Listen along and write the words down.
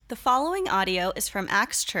The following audio is from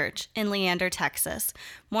Axe Church in Leander, Texas.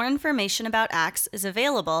 More information about Axe is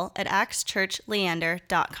available at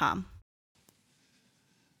axechurchleander.com.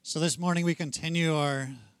 So this morning we continue our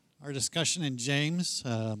discussion in James.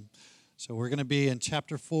 So we're going to be in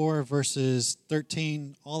chapter 4, verses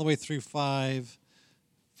 13 all the way through 5,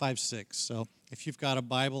 6. So if you've got a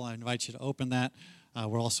Bible, I invite you to open that.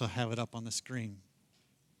 We'll also have it up on the screen.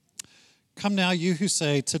 Come now, you who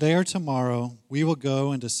say, today or tomorrow we will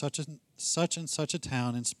go into such and such a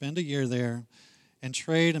town and spend a year there and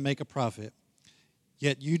trade and make a profit.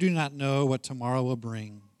 Yet you do not know what tomorrow will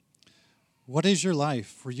bring. What is your life?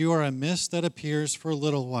 For you are a mist that appears for a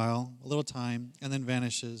little time, and then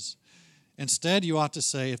vanishes. Instead, you ought to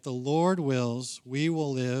say, if the Lord wills, we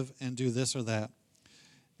will live and do this or that.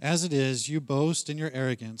 As it is, you boast in your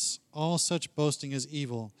arrogance. All such boasting is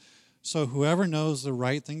evil. So whoever knows the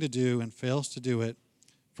right thing to do and fails to do it,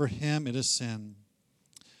 for him it is sin.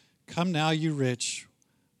 Come now, you rich,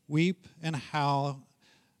 weep and howl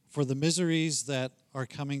for the miseries that are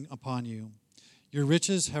coming upon you. Your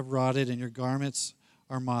riches have rotted, and your garments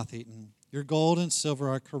are moth-eaten. Your gold and silver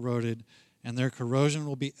are corroded, and their corrosion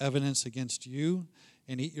will be evidence against you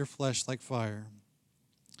and eat your flesh like fire.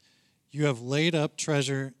 You have laid up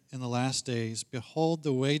treasure in the last days. Behold,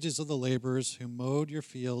 the wages of the laborers who mowed your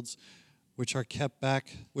fields, which you kept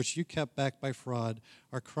back by fraud,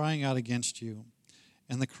 are crying out against you.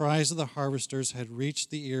 And the cries of the harvesters had reached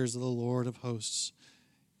the ears of the Lord of hosts.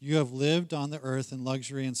 You have lived on the earth in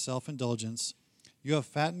luxury and self-indulgence. You have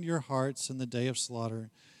fattened your hearts in the day of slaughter.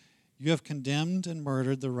 You have condemned and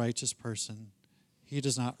murdered the righteous person. He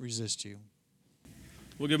does not resist you.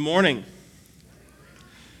 Well, good morning.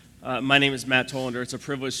 My name is Matt Tollander. It's a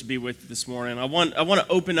privilege to be with you this morning. I want to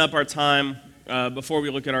open up our time before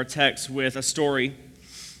we look at our text with a story.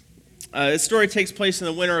 This story takes place in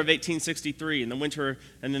the winter of 1863, and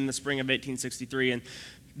then the spring of 1863. And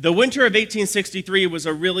the winter of 1863 was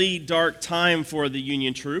a really dark time for the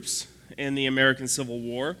Union troops in the American Civil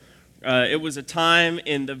War. It was a time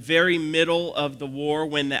in the very middle of the war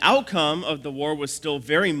when the outcome of the war was still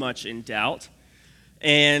very much in doubt.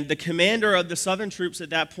 And the commander of the Southern troops at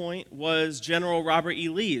that point was General Robert E.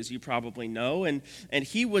 Lee, as you probably know. And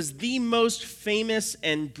he was the most famous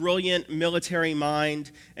and brilliant military mind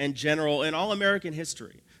and general in all American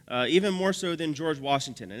history, even more so than George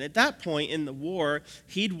Washington. And at that point in the war,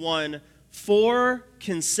 he'd won 4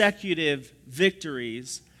 consecutive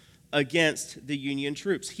victories against the Union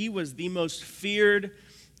troops. He was the most feared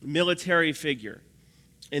military figure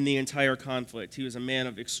in the entire conflict. He was a man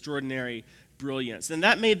of extraordinary brilliance. And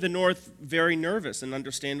that made the North very nervous, and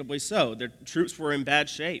understandably so. Their troops were in bad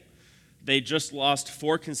shape. They just lost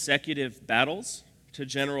 4 consecutive battles to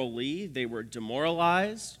General Lee. They were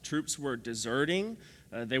demoralized. Troops were deserting.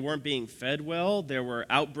 They weren't being fed well. There were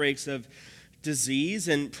outbreaks of disease.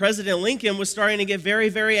 And President Lincoln was starting to get very,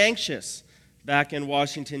 very anxious back in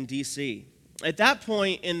Washington, D.C. At that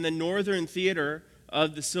point in the northern theater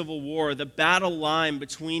of the Civil War, the battle line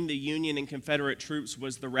between the Union and Confederate troops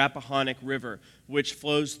was the Rappahannock River, which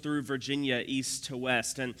flows through Virginia east to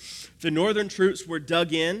west. And the northern troops were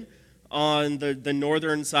dug in on the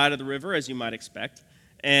northern side of the river, as you might expect,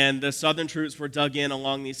 and the southern troops were dug in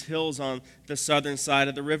along these hills on the southern side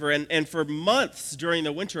of the river. And for months during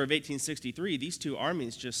the winter of 1863, these two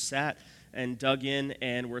armies just sat and dug in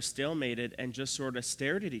and were stalemated and just sort of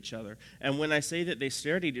stared at each other. And when I say that they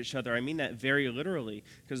stared at each other, I mean that very literally,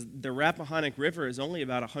 because the Rappahannock River is only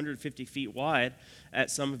about 150 feet wide at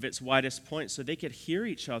some of its widest points, so they could hear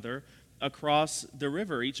each other across the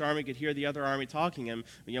river. Each army could hear the other army talking. And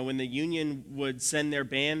when the Union would send their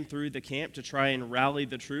band through the camp to try and rally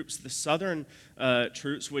the troops, the Southern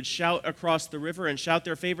troops would shout across the river and shout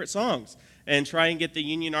their favorite songs and try and get the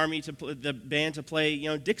Union Army the band to play,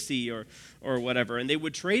 Dixie or whatever. And they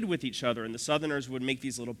would trade with each other. And the Southerners would make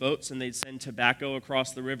these little boats, and they'd send tobacco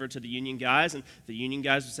across the river to the Union guys, and the Union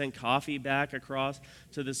guys would send coffee back across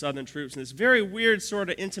to the Southern troops. And this very weird sort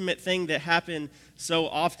of intimate thing that happened so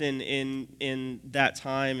often in that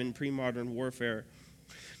time in pre-modern warfare.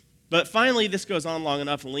 But finally, this goes on long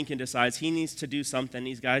enough, and Lincoln decides he needs to do something.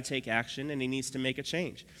 He's got to take action, and he needs to make a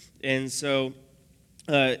change. And so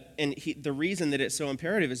the reason that it's so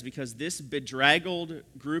imperative is because this bedraggled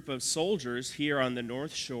group of soldiers here on the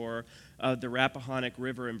north shore of the Rappahannock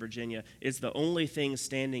River in Virginia is the only thing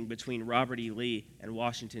standing between Robert E. Lee and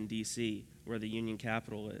Washington, D.C., where the Union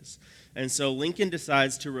capital is. And so Lincoln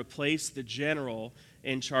decides to replace the general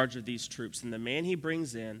in charge of these troops. And the man he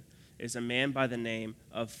brings in is a man by the name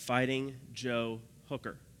of Fighting Joe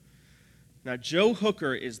Hooker. Now, Joe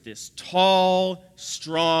Hooker is this tall,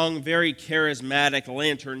 strong, very charismatic,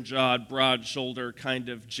 lantern-jawed, broad-shouldered kind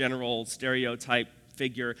of general stereotype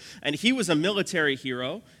figure. And he was a military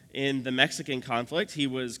hero in the Mexican conflict. He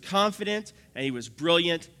was confident, and he was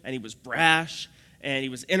brilliant, and he was brash, and he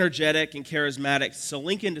was energetic and charismatic. So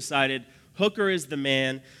Lincoln decided Hooker is the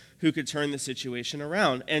man who could turn the situation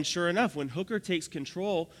around. And sure enough, when Hooker takes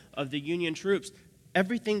control of the Union troops,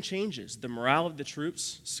 everything changes. The morale of the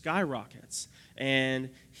troops skyrockets, and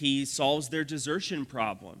he solves their desertion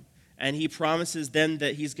problem. And he promises them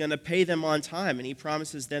that he's going to pay them on time, and he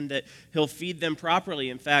promises them that he'll feed them properly.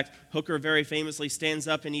 In fact, Hooker very famously stands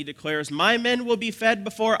up and he declares, "My men will be fed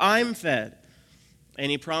before I'm fed." And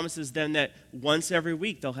he promises them that once every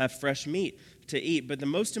week they'll have fresh meat to eat. But the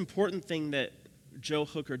most important thing that Joe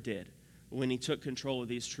Hooker did when he took control of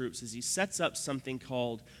these troops is he sets up something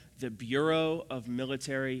called the Bureau of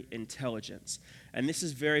Military Intelligence. And this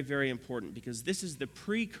is very, very important because this is the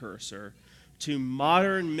precursor to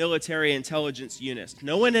modern military intelligence units.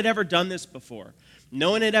 No one had ever done this before.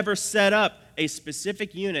 No one had ever set up a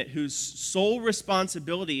specific unit whose sole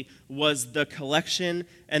responsibility was the collection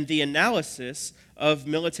and the analysis of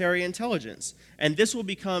military intelligence. And this will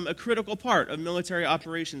become a critical part of military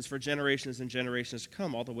operations for generations and generations to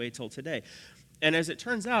come, all the way till today. And as it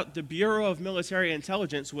turns out, the Bureau of Military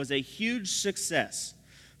Intelligence was a huge success.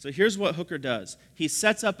 So here's what Hooker does. He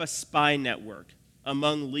sets up a spy network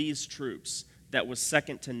among Lee's troops that was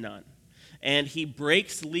second to none. And he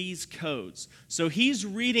breaks Lee's codes. So he's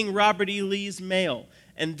reading Robert E. Lee's mail.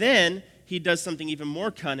 And then he does something even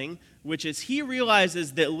more cunning, which is he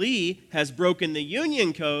realizes that Lee has broken the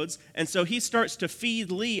Union codes, and so he starts to feed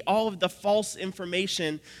Lee all of the false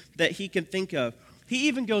information that he can think of. He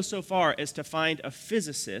even goes so far as to find a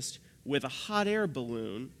physicist with a hot air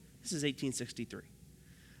balloon. This is 1863.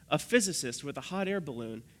 A physicist with a hot air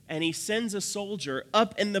balloon, and he sends a soldier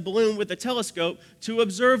up in the balloon with a telescope to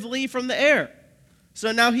observe Lee from the air.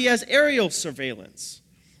 So now he has aerial surveillance.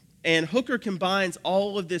 And Hooker combines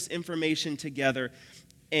all of this information together,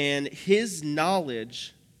 and his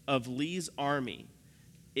knowledge of Lee's army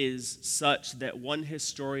is such that one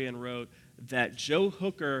historian wrote that Joe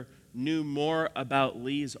Hooker knew more about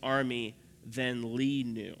Lee's army than Lee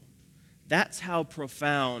knew. That's how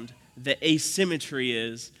profound the asymmetry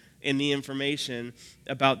is in the information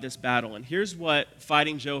about this battle. And here's what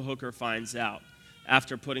Fighting Joe Hooker finds out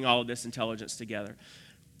after putting all of this intelligence together.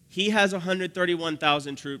 He has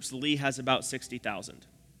 131,000 troops. Lee has about 60,000.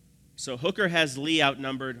 So Hooker has Lee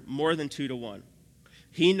outnumbered more than 2-1.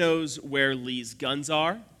 He knows where Lee's guns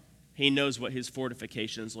are. He knows what his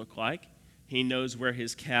fortifications look like. He knows where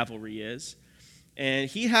his cavalry is. And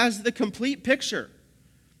he has the complete picture.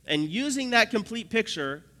 And using that complete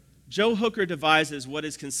picture, Joe Hooker devises what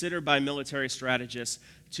is considered by military strategists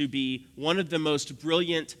to be one of the most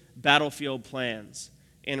brilliant battlefield plans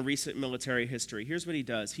in recent military history. Here's what he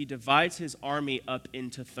does. He divides his army up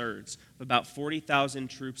into thirds, of about 40,000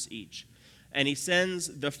 troops each. And he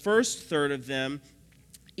sends the first third of them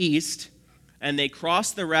east, and they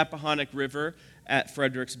cross the Rappahannock River at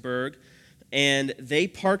Fredericksburg, and they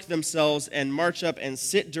park themselves and march up and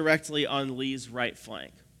sit directly on Lee's right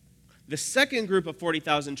flank. The second group of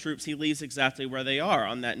 40,000 troops, he leaves exactly where they are,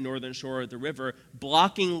 on that northern shore of the river,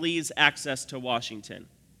 blocking Lee's access to Washington.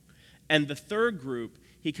 And the third group,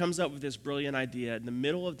 he comes up with this brilliant idea. In the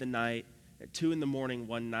middle of the night, at 2 a.m.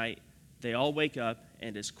 one night, they all wake up,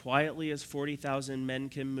 and as quietly as 40,000 men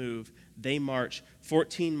can move, they march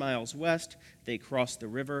 14 miles west, they cross the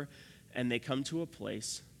river, and they come to a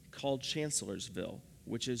place called Chancellorsville,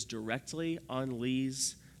 which is directly on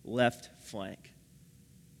Lee's left flank.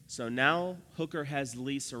 So now Hooker has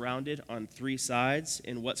Lee surrounded on 3 sides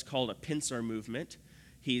in what's called a pincer movement.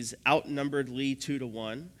 He's outnumbered Lee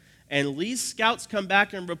 2-1. And Lee's scouts come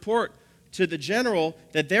back and report to the general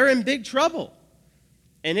that they're in big trouble.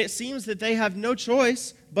 And it seems that they have no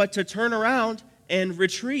choice but to turn around and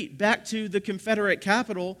retreat back to the Confederate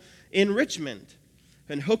capital in Richmond.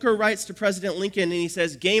 And Hooker writes to President Lincoln and he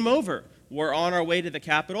says, "Game over. We're on our way to the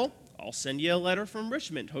capital. I'll send you a letter from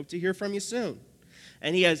Richmond. Hope to hear from you soon."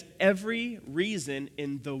 And he has every reason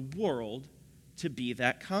in the world to be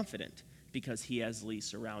that confident because he has Lee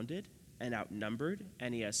surrounded and outnumbered,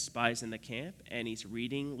 and he has spies in the camp, and he's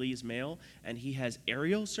reading Lee's mail, and he has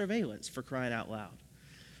aerial surveillance, for crying out loud.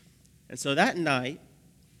 And so that night,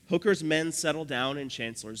 Hooker's men settle down in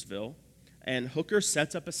Chancellorsville, and Hooker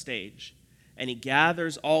sets up a stage, and he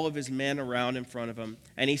gathers all of his men around in front of him,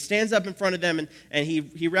 and he stands up in front of them, and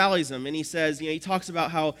he rallies them, and he says, he talks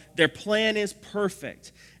about how their plan is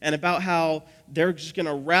perfect, and about how they're just going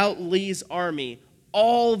to rout Lee's army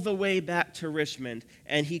all the way back to Richmond,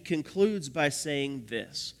 and he concludes by saying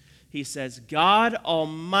this. He says, God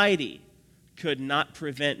Almighty could not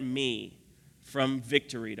prevent me from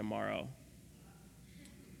victory tomorrow.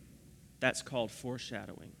 That's called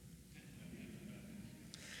foreshadowing.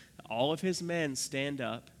 All of his men stand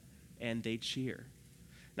up and they cheer.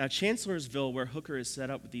 Now, Chancellorsville, where Hooker is set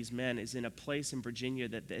up with these men, is in a place in Virginia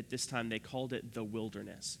that at this time they called it the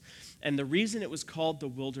Wilderness. And the reason it was called the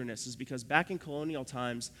Wilderness is because back in colonial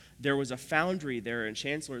times, there was a foundry there in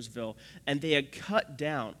Chancellorsville, and they had cut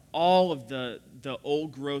down all of the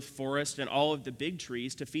old-growth forest and all of the big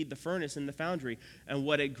trees to feed the furnace in the foundry. And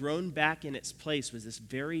what had grown back in its place was this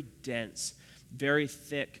very dense, very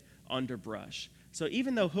thick underbrush. So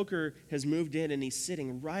even though Hooker has moved in and he's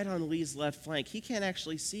sitting right on Lee's left flank, he can't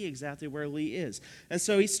actually see exactly where Lee is. And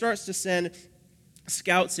so he starts to send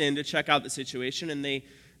scouts in to check out the situation, and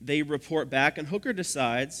they report back, and Hooker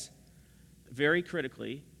decides, very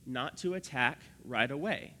critically, not to attack right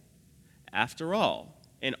away. After all,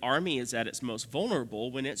 an army is at its most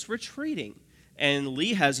vulnerable when it's retreating. And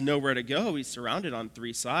Lee has nowhere to go. He's surrounded on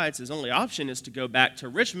three sides. His only option is to go back to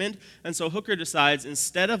Richmond. And so Hooker decides,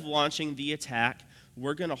 instead of launching the attack,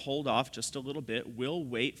 we're going to hold off just a little bit. We'll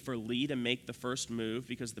wait for Lee to make the first move,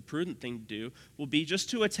 because the prudent thing to do will be just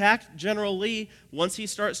to attack General Lee. Once he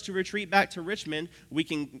starts to retreat back to Richmond, we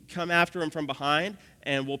can come after him from behind,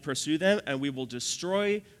 and we'll pursue them, and we will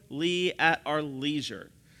destroy Lee at our leisure.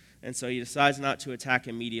 And so he decides not to attack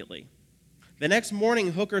immediately. The next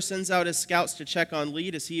morning, Hooker sends out his scouts to check on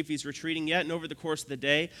Lee to see if he's retreating yet, and over the course of the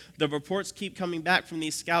day, the reports keep coming back from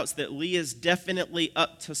these scouts that Lee is definitely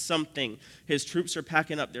up to something. His troops are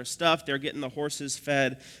packing up their stuff, they're getting the horses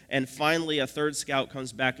fed, and finally a third scout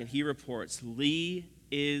comes back and he reports, Lee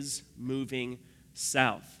is moving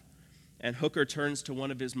south. And Hooker turns to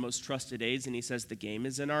one of his most trusted aides and he says, the game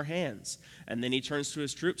is in our hands. And then he turns to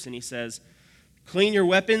his troops and he says, clean your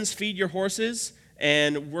weapons, feed your horses,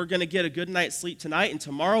 and we're going to get a good night's sleep tonight, and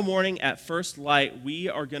tomorrow morning at first light, we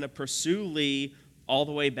are going to pursue Lee all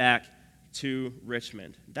the way back to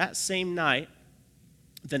Richmond. That same night,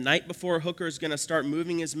 the night before Hooker is going to start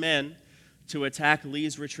moving his men to attack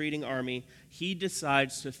Lee's retreating army, he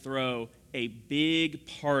decides to throw a big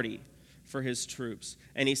party for his troops.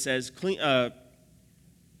 And he says, they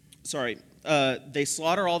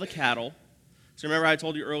slaughter all the cattle. So remember I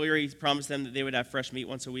told you earlier he promised them that they would have fresh meat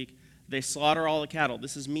once a week? They slaughter all the cattle.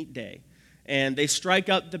 This is meat day. And they strike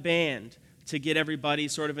up the band to get everybody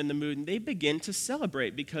sort of in the mood. And they begin to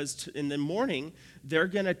celebrate because in the morning, they're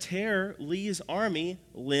going to tear Lee's army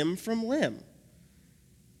limb from limb.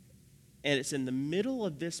 And it's in the middle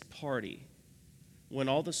of this party, when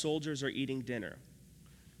all the soldiers are eating dinner,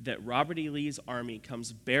 that Robert E. Lee's army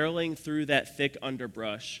comes barreling through that thick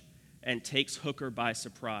underbrush and takes Hooker by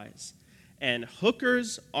surprise. And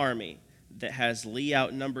Hooker's army, that has Lee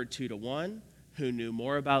outnumbered 2-1, who knew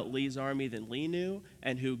more about Lee's army than Lee knew,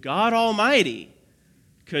 and who God Almighty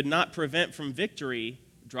could not prevent from victory,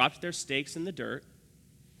 dropped their stakes in the dirt,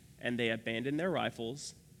 and they abandoned their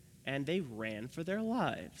rifles, and they ran for their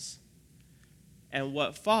lives. And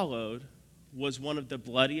what followed was one of the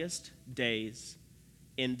bloodiest days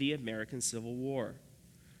in the American Civil War.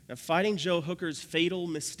 Now, Fighting Joe Hooker's fatal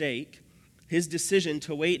mistake, his decision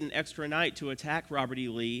to wait an extra night to attack Robert E.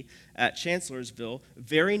 Lee at Chancellorsville,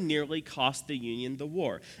 very nearly cost the Union the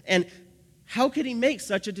war. And how could he make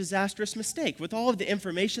such a disastrous mistake? With all of the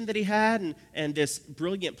information that he had and this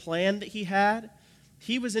brilliant plan that he had,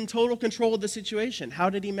 he was in total control of the situation. How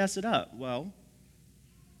did he mess it up? Well,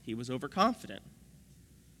 he was overconfident.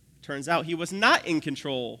 Turns out he was not in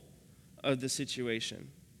control of the situation.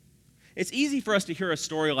 It's easy for us to hear a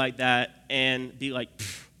story like that and be like,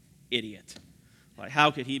 idiot. Like,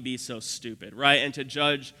 how could he be so stupid, right? And to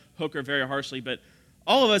judge Hooker very harshly, but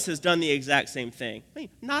all of us has done the exact same thing. I mean,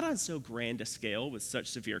 not on so grand a scale with such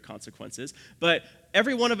severe consequences, but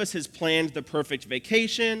every one of us has planned the perfect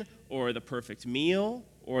vacation or the perfect meal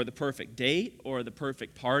or the perfect date or the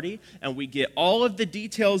perfect party, and we get all of the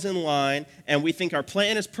details in line, and we think our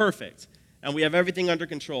plan is perfect, and we have everything under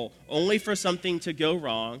control, only for something to go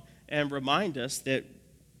wrong and remind us that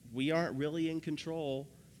we aren't really in control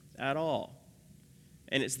at all.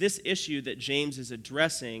 And it's this issue that James is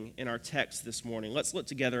addressing in our text this morning. Let's look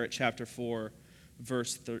together at chapter 4,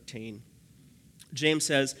 verse 13. James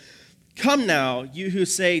says, "Come now, you who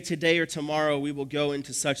say today or tomorrow we will go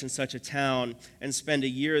into such and such a town and spend a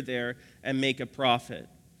year there and make a profit."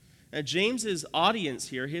 Now, James's audience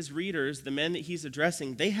here, his readers, the men that he's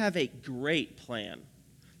addressing, they have a great plan.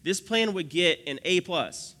 This plan would get an A+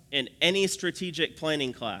 in any strategic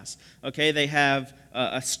planning class. Okay, they have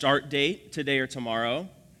a start date today or tomorrow.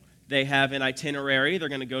 They have an itinerary. They're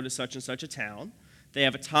going to go to such and such a town. They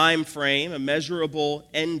have a time frame, a measurable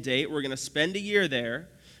end date. We're going to spend a year there.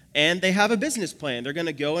 And they have a business plan. They're going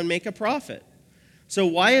to go and make a profit. So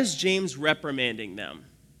why is James reprimanding them?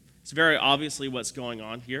 It's very obviously what's going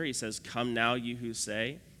on here. He says, "Come now, you who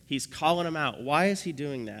say." He's calling them out. Why is he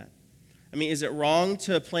doing that? I mean, is it wrong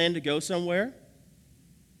to plan to go somewhere?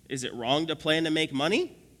 Is it wrong to plan to make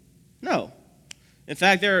money? No. In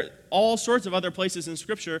fact, there are all sorts of other places in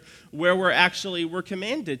Scripture where we're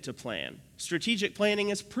commanded to plan. Strategic planning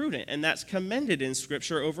is prudent, and that's commended in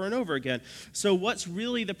Scripture over and over again. So what's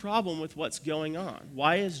really the problem with what's going on?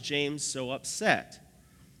 Why is James so upset?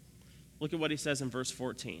 Look at what he says in verse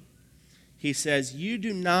 14. He says, "You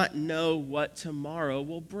do not know what tomorrow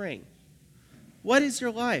will bring. What is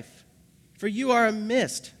your life? For you are a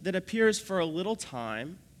mist that appears for a little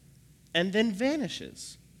time and then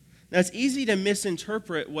vanishes." Now, it's easy to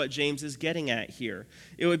misinterpret what James is getting at here.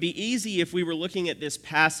 It would be easy if we were looking at this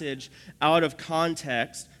passage out of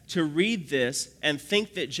context to read this and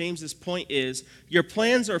think that James's point is, your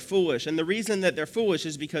plans are foolish, and the reason that they're foolish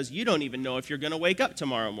is because you don't even know if you're going to wake up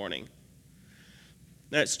tomorrow morning.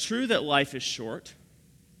 Now, it's true that life is short,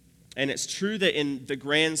 and it's true that in the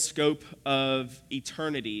grand scope of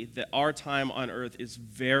eternity, that our time on earth is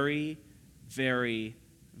very, very,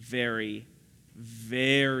 very,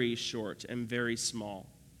 very short and very small.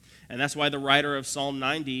 And that's why the writer of Psalm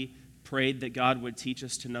 90 prayed that God would teach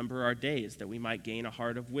us to number our days, that we might gain a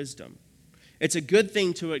heart of wisdom. It's a good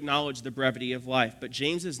thing to acknowledge the brevity of life, but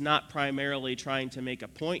James is not primarily trying to make a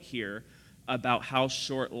point here about how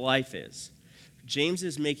short life is. James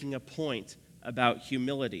is making a point about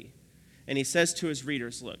humility. And he says to his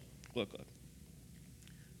readers, look.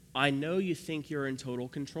 I know you think you're in total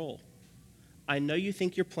control. I know you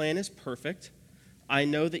think your plan is perfect. I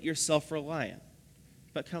know that you're self-reliant.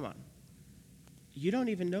 But come on. You don't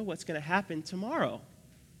even know what's going to happen tomorrow,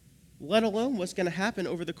 let alone what's going to happen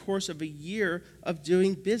over the course of a year of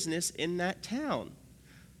doing business in that town.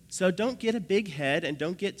 So don't get a big head and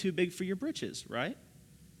don't get too big for your britches, right?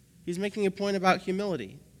 He's making a point about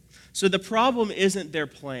humility. So the problem isn't their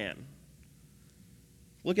plan.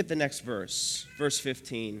 Look at the next verse, verse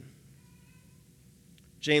 15.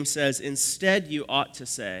 James says, "Instead you ought to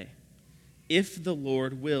say, if the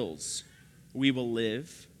Lord wills, we will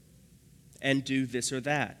live and do this or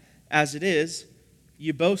that. As it is,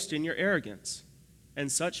 you boast in your arrogance,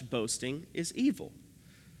 and such boasting is evil."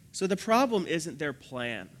 So the problem isn't their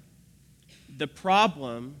plan. The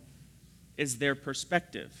problem is their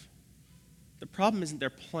perspective. The problem isn't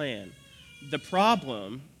their plan. The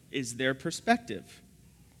problem is their perspective.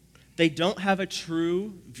 They don't have a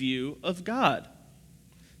true view of God.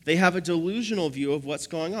 They have a delusional view of what's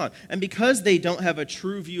going on. And because they don't have a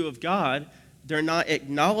true view of God, they're not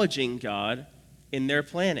acknowledging God in their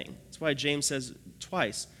planning. That's why James says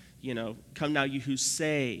twice, "Come now, you who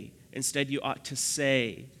say." Instead, you ought to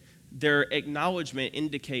say. Their acknowledgement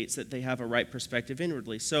indicates that they have a right perspective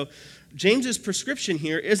inwardly. So James's prescription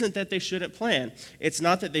here isn't that they shouldn't plan. It's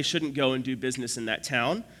not that they shouldn't go and do business in that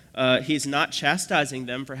town. He's not chastising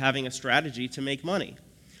them for having a strategy to make money.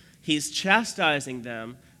 He's chastising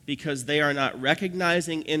them because they are not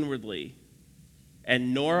recognizing inwardly,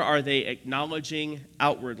 and nor are they acknowledging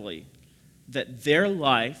outwardly, that their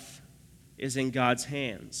life is in God's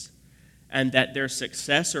hands, and that their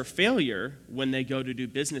success or failure when they go to do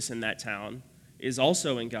business in that town is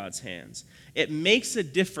also in God's hands. It makes a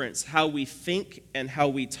difference how we think and how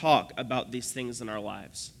we talk about these things in our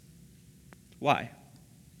lives. Why?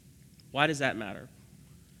 Why does that matter?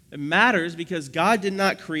 It matters because God did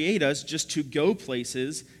not create us just to go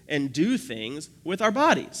places and do things with our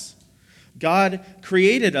bodies. God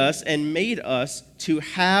created us and made us to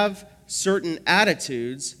have certain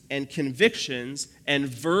attitudes and convictions and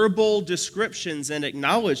verbal descriptions and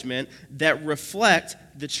acknowledgement that reflect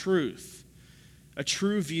the truth, a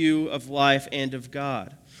true view of life and of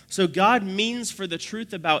God. So God means for the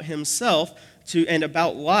truth about himself and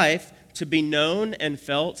about life to be known and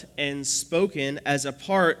felt and spoken as a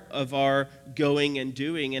part of our going and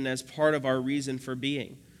doing and as part of our reason for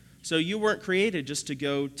being. So you weren't created just to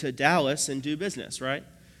go to Dallas and do business, right?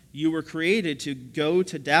 You were created to go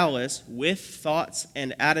to Dallas with thoughts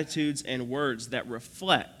and attitudes and words that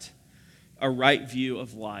reflect a right view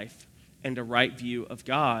of life and a right view of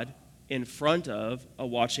God in front of a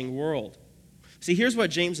watching world. See, here's what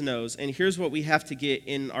James knows, and here's what we have to get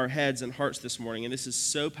in our heads and hearts this morning, and this is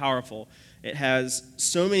so powerful. It has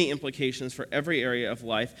so many implications for every area of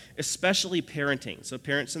life, especially parenting. So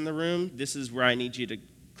parents in the room, this is where I need you to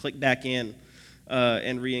click back in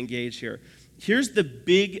and re-engage here. Here's the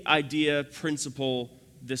big idea principle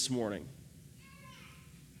this morning.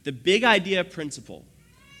 The big idea principle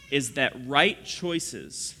is that right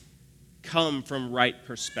choices come from right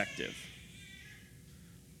perspective.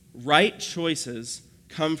 Right choices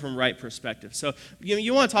come from right perspective. So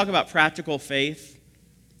you want to talk about practical faith.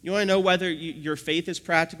 You want to know whether your faith is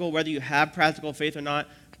practical, whether you have practical faith or not.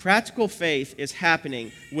 Practical faith is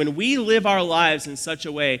happening when we live our lives in such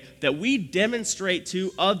a way that we demonstrate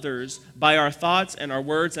to others by our thoughts and our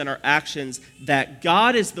words and our actions that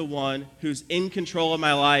God is the one who's in control of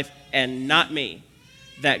my life and not me.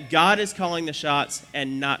 That God is calling the shots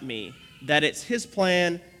and not me. That it's his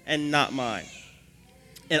plan and not mine.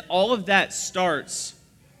 And all of that starts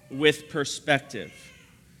with perspective.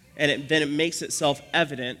 And then it makes itself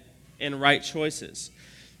evident in right choices.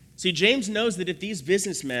 See, James knows that if these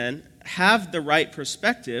businessmen have the right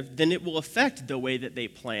perspective, then it will affect the way that they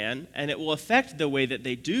plan, and it will affect the way that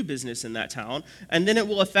they do business in that town, and then it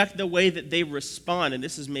will affect the way that they respond, and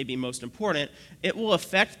this is maybe most important, it will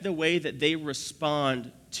affect the way that they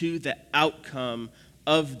respond to the outcome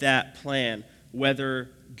of that plan,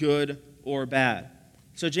 whether good or bad.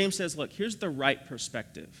 So James says, look, here's the right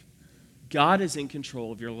perspective. God is in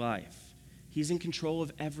control of your life. He's in control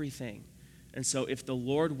of everything. And so if the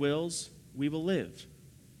Lord wills, we will live.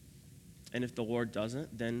 And if the Lord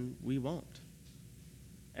doesn't, then we won't.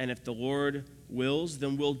 And if the Lord wills,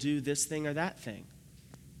 then we'll do this thing or that thing.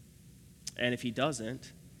 And if he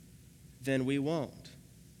doesn't, then we won't.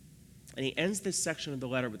 And he ends this section of the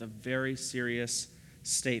letter with a very serious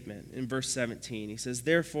statement. In verse 17, he says,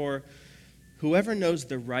 therefore, whoever knows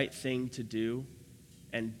the right thing to do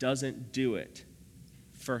and doesn't do it,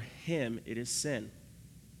 for him it is sin.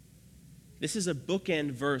 This is a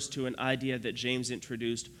bookend verse to an idea that James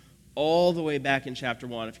introduced all the way back in chapter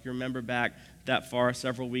 1. If you remember back that far,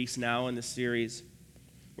 several weeks now in the series,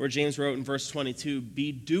 where James wrote in verse 22,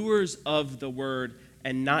 be doers of the word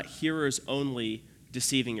and not hearers only,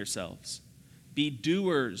 deceiving yourselves. Be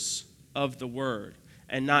doers of the word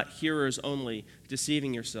and not hearers only,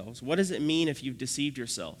 deceiving yourselves. What does it mean if you've deceived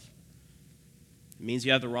yourself? It means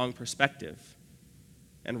you have the wrong perspective.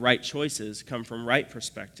 And right choices come from right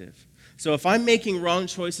perspective. So if I'm making wrong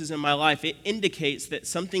choices in my life, it indicates that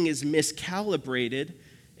something is miscalibrated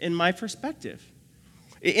in my perspective.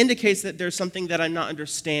 It indicates that there's something that I'm not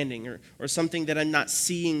understanding or something that I'm not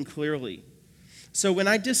seeing clearly. So when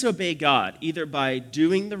I disobey God, either by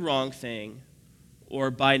doing the wrong thing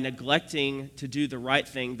or by neglecting to do the right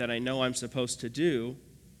thing that I know I'm supposed to do,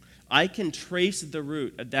 I can trace the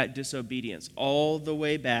root of that disobedience all the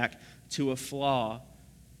way back to a flaw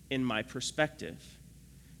in my perspective.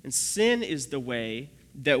 And sin is the way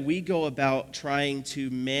that we go about trying to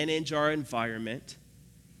manage our environment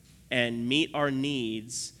and meet our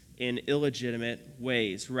needs in illegitimate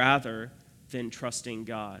ways rather than trusting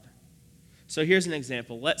God. So here's an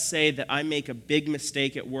example. Let's say that I make a big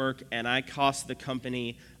mistake at work and I cost the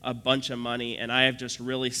company a bunch of money and I have just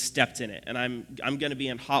really stepped in it and I'm going to be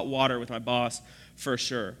in hot water with my boss for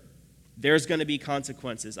sure. There's going to be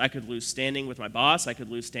consequences. I could lose standing with my boss. I could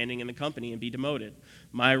lose standing in the company and be demoted.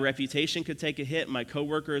 My reputation could take a hit. My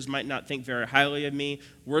coworkers might not think very highly of me.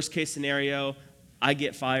 Worst case scenario, I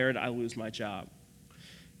get fired. I lose my job.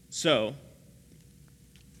 So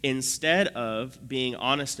instead of being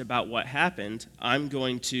honest about what happened, I'm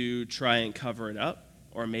going to try and cover it up,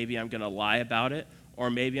 or maybe I'm going to lie about it, or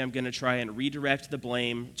maybe I'm going to try and redirect the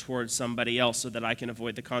blame towards somebody else so that I can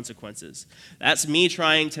avoid the consequences. That's me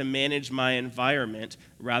trying to manage my environment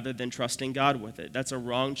rather than trusting God with it. That's a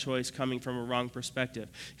wrong choice coming from a wrong perspective.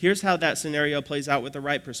 Here's how that scenario plays out with a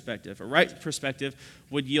right perspective. A right perspective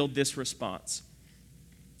would yield this response.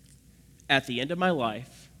 At the end of my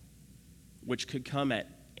life, which could come at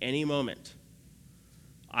any moment,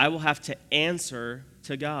 I will have to answer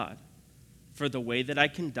to God for the way that I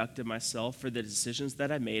conducted myself, for the decisions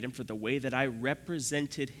that I made, and for the way that I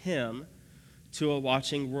represented him to a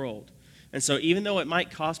watching world. And so even though it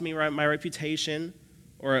might cost me my reputation,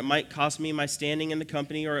 or it might cost me my standing in the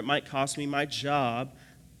company, or it might cost me my job,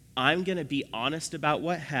 I'm going to be honest about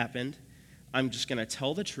what happened. I'm just going to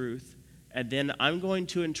tell the truth, and then I'm going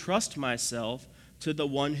to entrust myself to the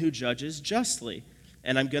one who judges justly.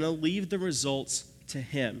 And I'm going to leave the results to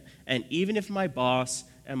him. And even if my boss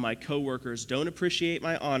and my coworkers don't appreciate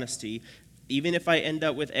my honesty, even if I end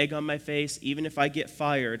up with egg on my face, even if I get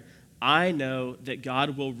fired, I know that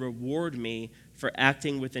God will reward me for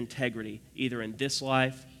acting with integrity, either in this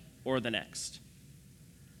life or the next.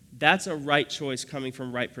 That's a right choice coming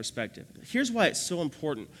from right perspective. Here's why it's so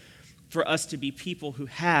important for us to be people who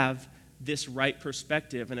have this right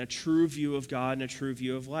perspective and a true view of God and a true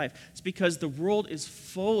view of life. It's because the world is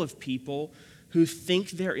full of people who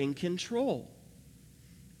think they're in control.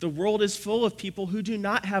 The world is full of people who do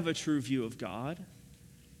not have a true view of God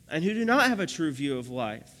and who do not have a true view of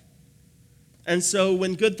life. And so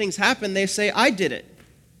when good things happen, they say, I did it.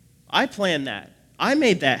 I planned that. I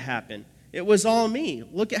made that happen. It was all me.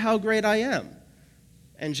 Look at how great I am.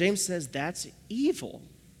 And James says that's evil.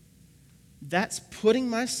 That's putting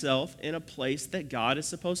myself in a place that God is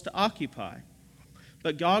supposed to occupy.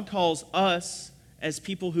 But God calls us, as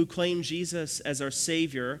people who claim Jesus as our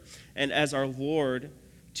Savior and as our Lord,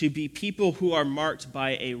 to be people who are marked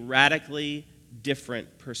by a radically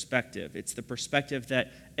different perspective. It's the perspective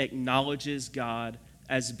that acknowledges God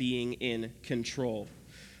as being in control.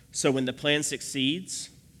 So when the plan succeeds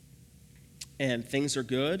and things are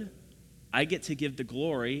good, I get to give the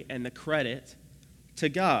glory and the credit to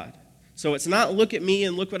God. So it's not look at me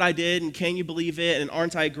and look what I did and can you believe it and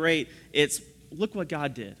aren't I great? It's look what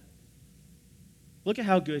God did. Look at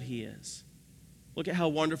how good he is. Look at how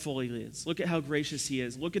wonderful he is. Look at how gracious he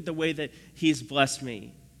is. Look at the way that he's blessed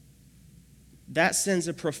me. That sends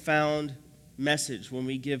a profound message when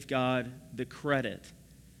we give God the credit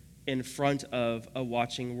in front of a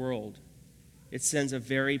watching world. It sends a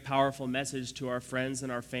very powerful message to our friends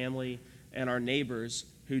and our family and our neighbors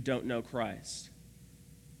who don't know Christ.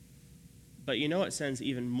 But you know it sends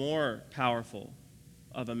even more powerful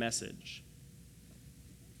of a message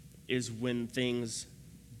is when things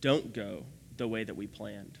don't go the way that we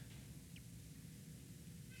planned.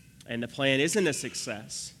 And the plan isn't a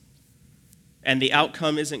success. And the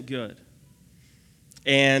outcome isn't good.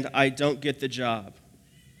 And I don't get the job.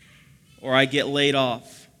 Or I get laid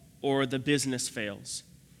off. Or the business fails.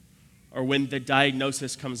 Or when the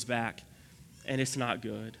diagnosis comes back and it's not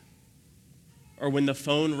good. Or when the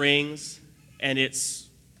phone rings and it's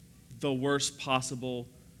the worst possible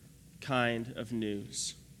kind of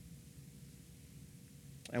news.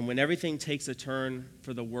 And when everything takes a turn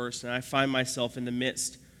for the worse, and I find myself in the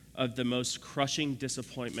midst of the most crushing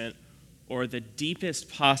disappointment or the deepest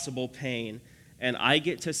possible pain, and I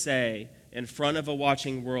get to say in front of a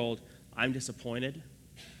watching world, I'm disappointed,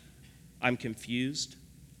 I'm confused,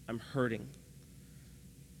 I'm hurting.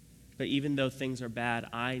 But even though things are bad,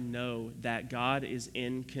 I know that God is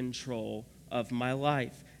in control of my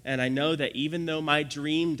life. And I know that even though my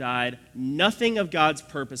dream died, nothing of God's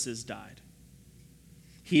purposes died.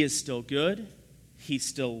 He is still good. He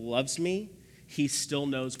still loves me. He still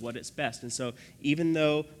knows what is best. And so even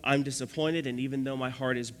though I'm disappointed and even though my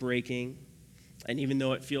heart is breaking and even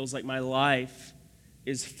though it feels like my life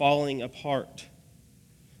is falling apart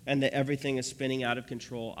and that everything is spinning out of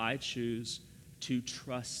control, I choose to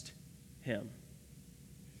trust him.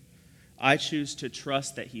 I choose to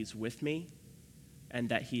trust that he's with me and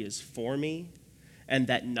that he is for me and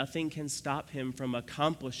that nothing can stop him from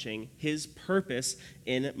accomplishing his purpose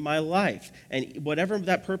in my life. And whatever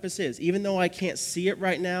that purpose is, even though I can't see it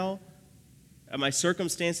right now, and my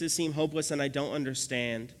circumstances seem hopeless and I don't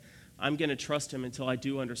understand, I'm going to trust him until I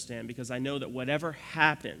do understand, because I know that whatever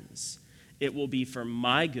happens, it will be for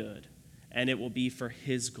my good and it will be for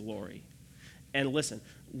his glory. And listen,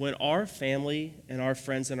 when our family and our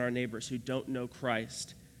friends and our neighbors who don't know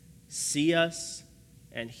Christ see us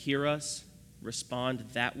and hear us respond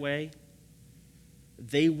that way,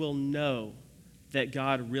 they will know that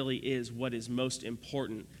God really is what is most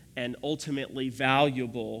important and ultimately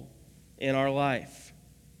valuable in our life.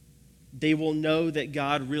 They will know that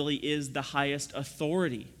God really is the highest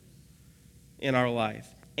authority in our life.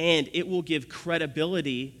 And it will give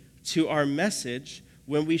credibility to our message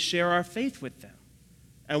when we share our faith with them.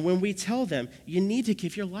 And when we tell them, you need to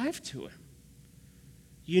give your life to him.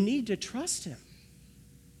 You need to trust him.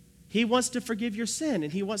 He wants to forgive your sin,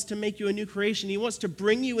 and he wants to make you a new creation. He wants to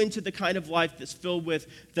bring you into the kind of life that's filled with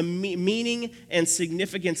the meaning and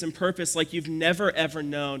significance and purpose like you've never, ever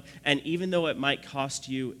known. And even though it might cost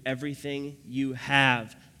you everything you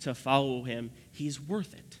have to follow him, he's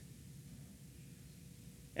worth it.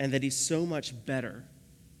 And that he's so much better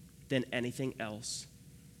than anything else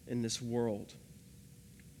in this world.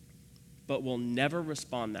 But we'll never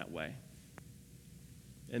respond that way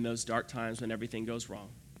in those dark times when everything goes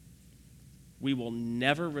wrong. We will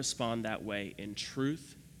never respond that way in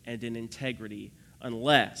truth and in integrity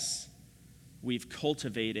unless we've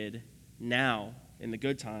cultivated now, in the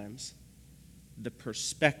good times, the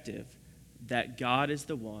perspective that God is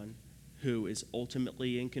the one who is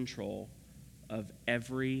ultimately in control of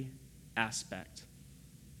every aspect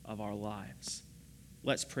of our lives.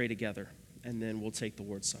 Let's pray together, and then we'll take the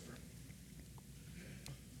Lord's Supper.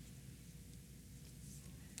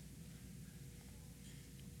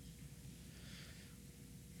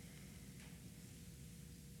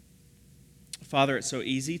 Father, it's so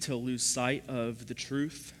easy to lose sight of the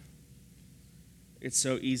truth It's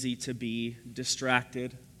so easy to be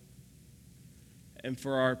distracted and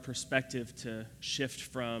for our perspective to shift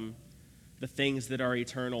from the things that are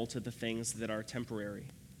eternal to the things that are temporary.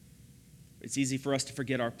 It's easy for us to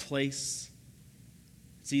forget our place.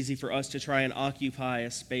 It's easy for us to try and occupy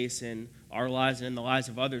a space in our lives and in the lives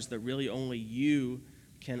of others that really only you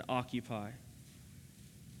can occupy.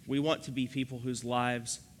 We want to be people whose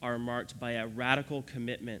lives are marked by a radical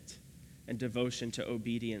commitment and devotion to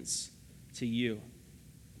obedience to you.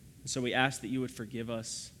 So we ask that you would forgive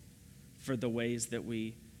us for the ways that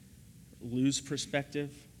we lose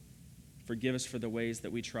perspective. Forgive us for the ways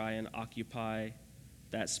that we try and occupy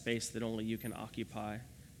that space that only you can occupy.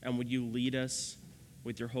 And would you lead us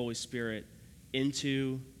with your Holy Spirit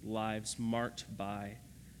into lives marked by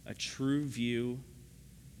a true view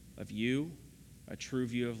of you, a true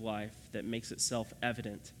view of life that makes itself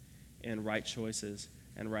evident in right choices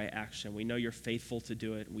and right action. We know you're faithful to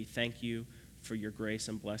do it. We thank you for your grace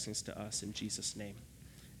and blessings to us. In Jesus' name,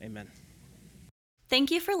 amen. Thank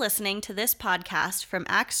you for listening to this podcast from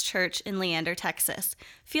Acts Church in Leander, Texas.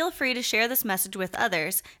 Feel free to share this message with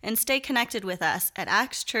others and stay connected with us at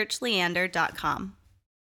actschurchleander.com.